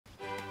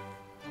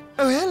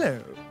Oh,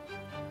 hello.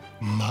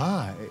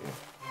 My,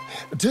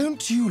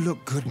 don't you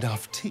look good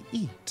enough to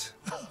eat?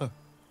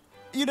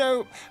 You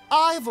know,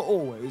 I've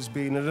always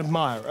been an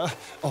admirer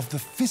of the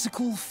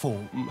physical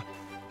form.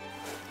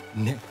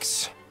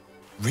 Necks,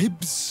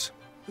 ribs,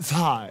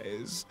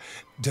 thighs.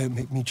 Don't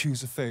make me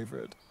choose a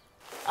favorite.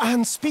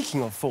 And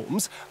speaking of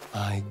forms,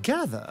 I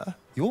gather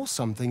you're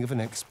something of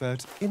an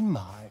expert in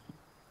mine.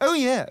 Oh,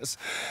 yes,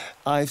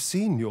 I've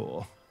seen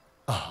your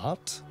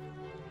art.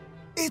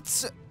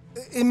 It's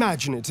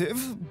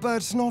imaginative,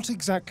 but not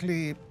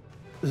exactly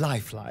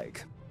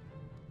lifelike.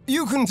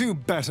 You can do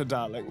better,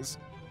 darlings.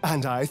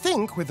 And I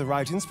think with the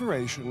right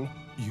inspiration,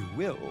 you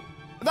will.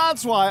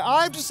 That's why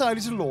I've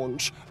decided to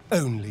launch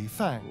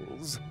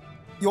OnlyFangs,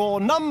 your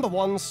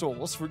 #1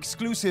 source for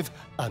exclusive,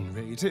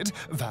 unrated,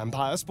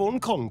 vampire spawn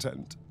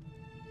content.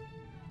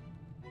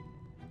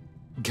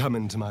 Come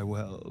into my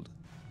world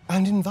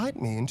and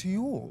invite me into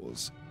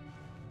yours.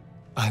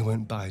 I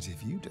won't bite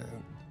if you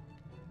don't.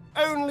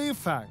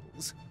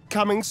 OnlyFangs,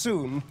 coming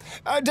soon.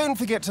 Don't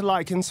forget to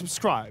like and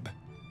subscribe.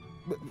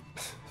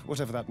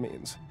 Whatever that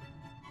means.